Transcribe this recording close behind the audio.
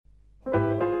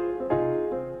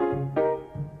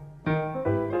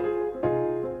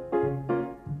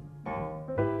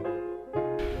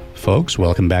folks.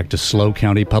 Welcome back to SLO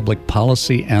County Public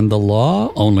Policy and the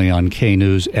Law, only on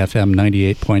K-News FM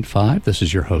 98.5. This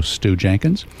is your host, Stu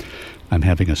Jenkins. I'm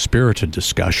having a spirited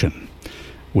discussion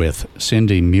with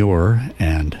Cindy Muir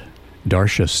and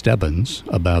Darcia Stebbins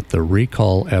about the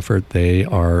recall effort they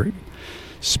are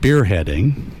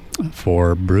spearheading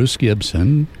for Bruce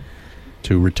Gibson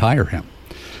to retire him.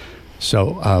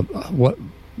 So what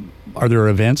are there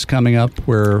events coming up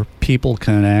where people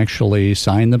can actually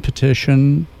sign the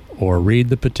petition or read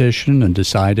the petition and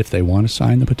decide if they want to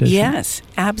sign the petition? Yes,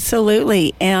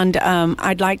 absolutely. And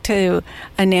I'd like to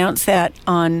announce that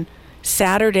on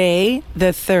Saturday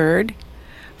the 3rd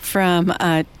from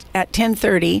at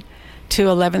 10:30 to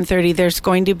 11:30, there's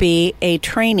going to be a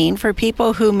training for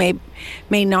people who may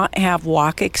not have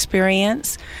walk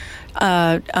experience,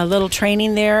 a little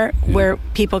training there where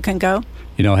people can go.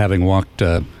 You know, having walked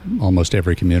almost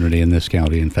every community in this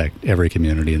county, in fact, every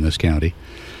community in this county,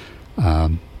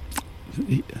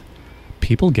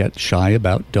 people get shy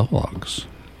about dogs.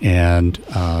 And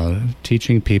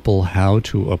teaching people how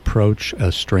to approach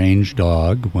a strange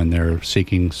dog when they're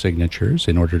seeking signatures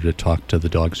in order to talk to the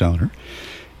dog's owner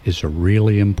is a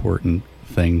really important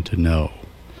thing to know.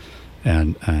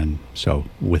 And so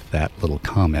with that little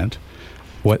comment,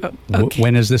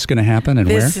 when is this going to happen and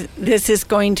where? This is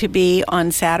going to be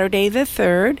on Saturday the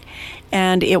 3rd,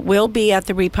 and it will be at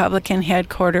the Republican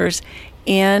headquarters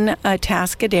in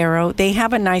Atascadero. They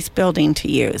have a nice building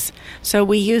to use, so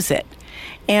we use it.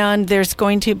 And there's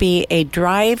going to be a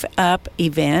drive-up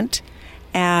event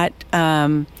at,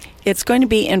 it's going to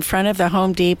be in front of the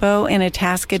Home Depot in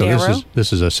Atascadero. So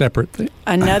this is a separate thing?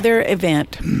 Another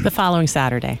event. The following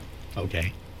Saturday.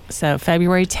 Okay. So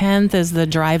February 10th is the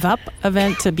drive-up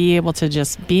event to be able to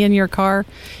just be in your car.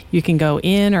 You can go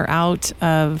in or out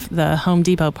of the Home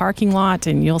Depot parking lot,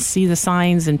 and you'll see the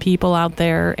signs and people out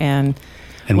there, and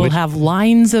we'll have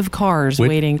lines of cars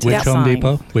waiting to Which Home sign.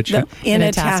 Depot? In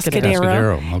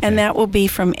Atascadero. Okay. And that will be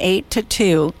from 8 to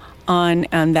 2 on,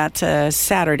 and that's a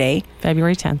Saturday.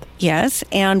 February 10th. Yes,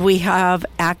 and we have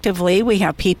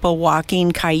people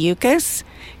walking Cayucas,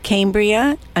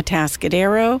 Cambria,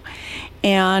 Atascadero,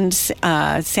 and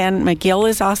San Miguel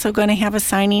is also going to have a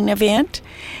signing event,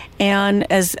 and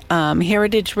as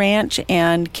Heritage Ranch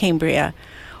and Cambria.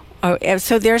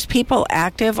 So there's people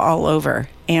active all over,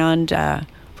 and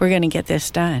we're going to get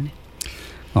this done.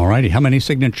 All righty. How many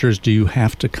signatures do you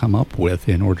have to come up with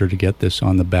in order to get this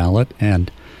on the ballot?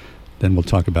 And then we'll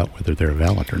talk about whether they're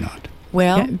valid or not.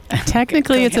 Well,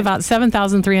 technically it's about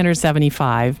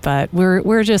 7,375, but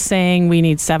we're just saying we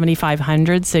need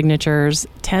 7,500 signatures,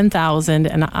 10,000,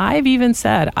 and I've even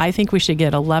said I think we should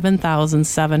get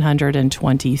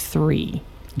 11,723.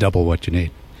 Double what you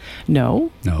need.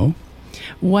 No.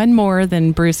 One more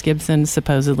than Bruce Gibson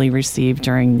supposedly received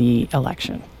during the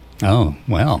election. Oh,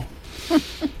 well.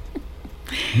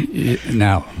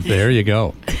 Now, there you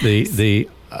go. The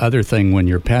other thing when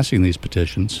you're passing these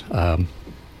petitions,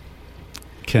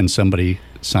 can somebody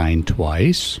sign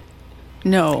twice?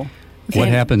 No. What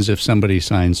happens if somebody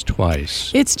signs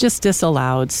twice? It's just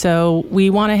disallowed. So we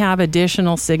want to have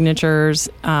additional signatures.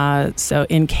 So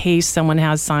in case someone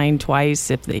has signed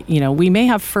twice, if they, we may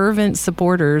have fervent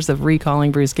supporters of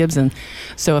recalling Bruce Gibson.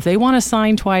 So if they want to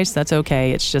sign twice, that's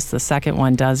okay. It's just the second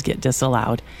one does get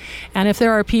disallowed. And if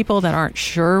there are people that aren't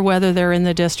sure whether they're in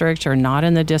the district or not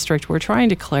in the district, we're trying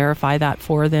to clarify that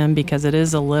for them because it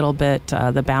is a little bit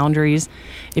the boundaries.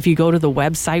 If you go to the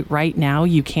website right now,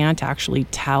 you can't actually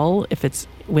tell if it's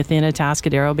within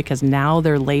Atascadero because now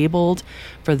they're labeled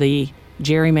for the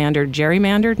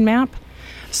gerrymandered map,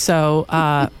 so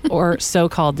or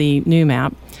so-called the new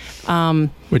map,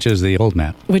 which is the old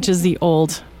map. Which is the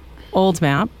old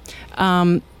map.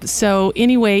 So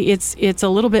anyway, it's a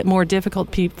little bit more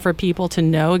difficult for people to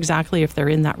know exactly if they're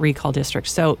in that recall district.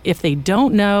 So if they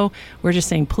don't know, we're just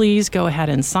saying, please go ahead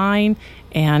and sign.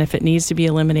 And if it needs to be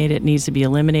eliminated, it needs to be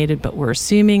eliminated. But we're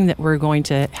assuming that we're going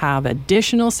to have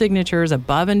additional signatures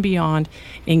above and beyond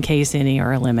in case any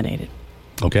are eliminated.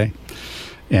 Okay.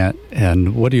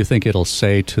 And what do you think it'll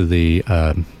say to the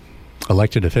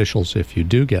elected officials if you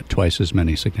do get twice as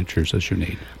many signatures as you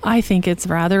need? I think it's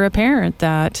rather apparent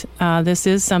that this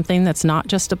is something that's not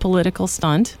just a political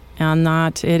stunt, and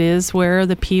that it is where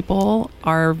the people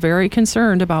are very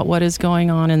concerned about what is going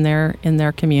on in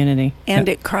their community. And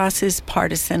it crosses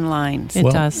partisan lines.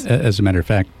 It does. As a matter of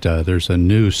fact, there's a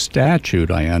new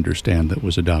statute, I understand, that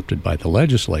was adopted by the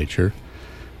legislature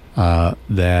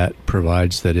that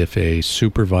provides that if a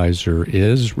supervisor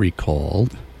is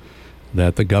recalled,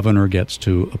 that the governor gets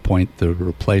to appoint the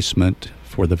replacement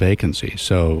for the vacancy.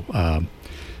 So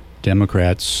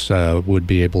Democrats would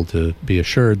be able to be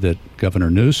assured that Governor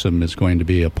Newsom is going to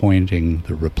be appointing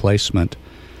the replacement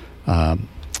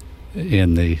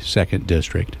in the 2nd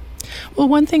District. Well,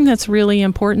 one thing that's really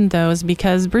important, though, is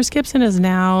because Bruce Gibson is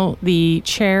now the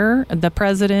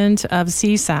president of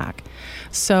CSAC.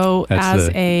 So that's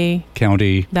the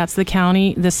county. That's the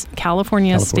county, this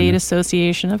California State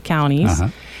Association of Counties.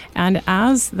 Uh-huh. And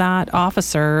as that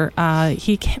officer,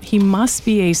 he must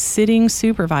be a sitting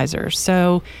supervisor.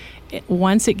 So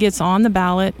once it gets on the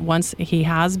ballot, once he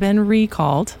has been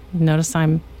recalled, notice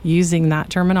I'm using that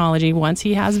terminology, once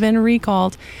he has been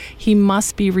recalled, he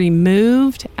must be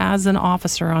removed as an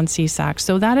officer on CSAC.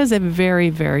 So that is a very,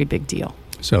 very big deal.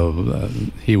 So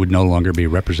he would no longer be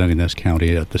representing this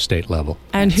county at the state level.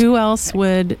 And who else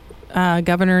would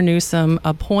Governor Newsom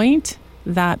appoint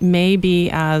that may be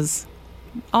as,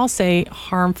 I'll say,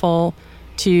 harmful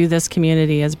to this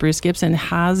community as Bruce Gibson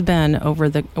has been over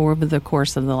the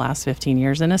course of the last 15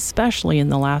 years, and especially in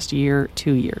the last 2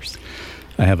 years?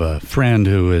 I have a friend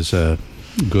who is a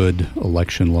good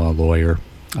election law lawyer,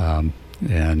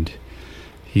 and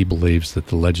he believes that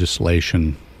the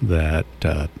legislation that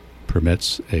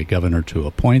permits a governor to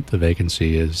appoint the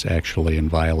vacancy is actually in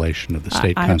violation of the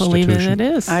state constitution. I believe it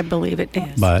is. I believe it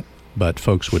is. But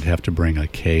folks would have to bring a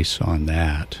case on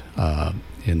that.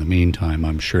 In the meantime,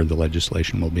 I'm sure the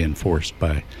legislation will be enforced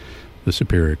by the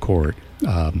Superior Court.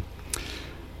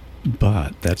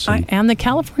 But that's... and the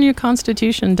California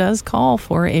Constitution does call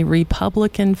for a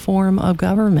Republican form of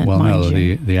government,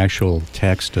 the actual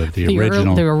text of the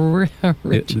original... The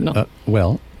original.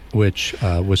 Which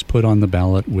was put on the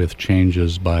ballot with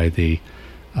changes by the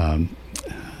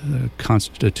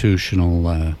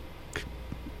constitutional...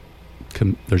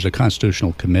 there's a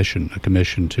constitutional commission, a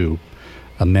commission to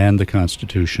amend the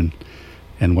Constitution,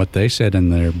 and what they said in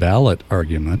their ballot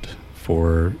argument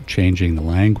for changing the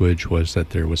language was that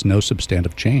there was no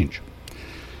substantive change.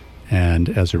 And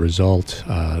as a result,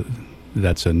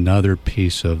 that's another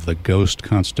piece of the ghost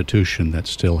Constitution that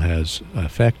still has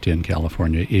effect in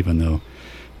California, even though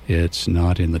it's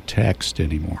not in the text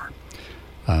anymore.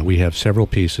 We have several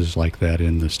pieces like that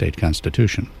in the state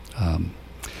Constitution.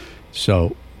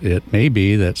 So it may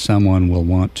be that someone will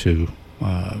want to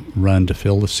run to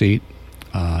fill the seat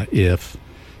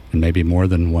and maybe more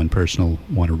than one person will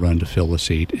want to run to fill the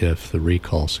seat if the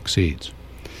recall succeeds.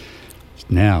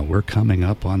 Now, we're coming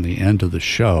up on the end of the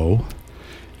show.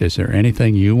 Is there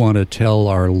anything you want to tell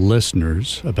our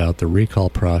listeners about the recall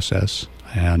process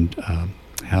and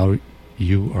how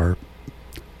you are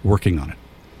working on it?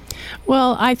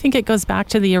 Well, I think it goes back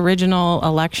to the original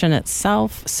election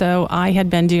itself. So I had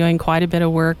been doing quite a bit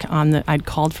of work I'd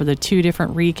called for the 2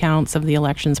 different recounts of the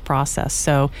elections process.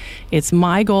 So it's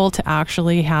my goal to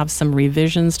actually have some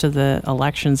revisions to the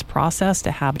elections process,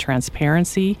 to have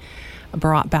transparency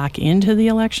brought back into the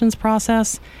elections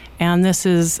process. And this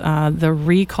is the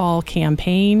recall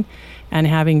campaign. And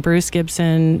having Bruce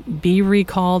Gibson be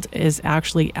recalled is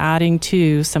actually adding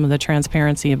to some of the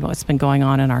transparency of what's been going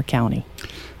on in our county.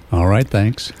 All right,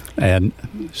 thanks. And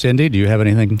Cindy, do you have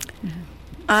anything?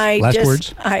 Last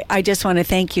words? I just want to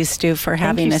thank you, Stu, for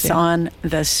having us on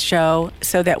the show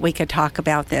so that we could talk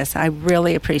about this. I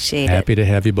really appreciate it. Happy to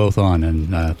have you both on,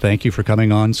 and thank you for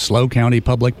coming on SLO County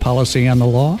Public Policy and the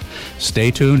Law.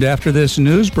 Stay tuned after this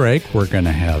news break. We're going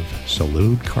to have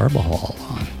Salud Carbajal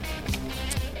on.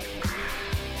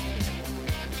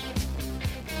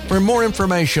 For more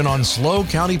information on SLO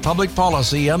County Public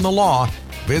Policy and the Law,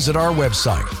 visit our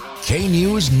website,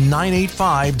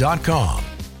 knews985.com.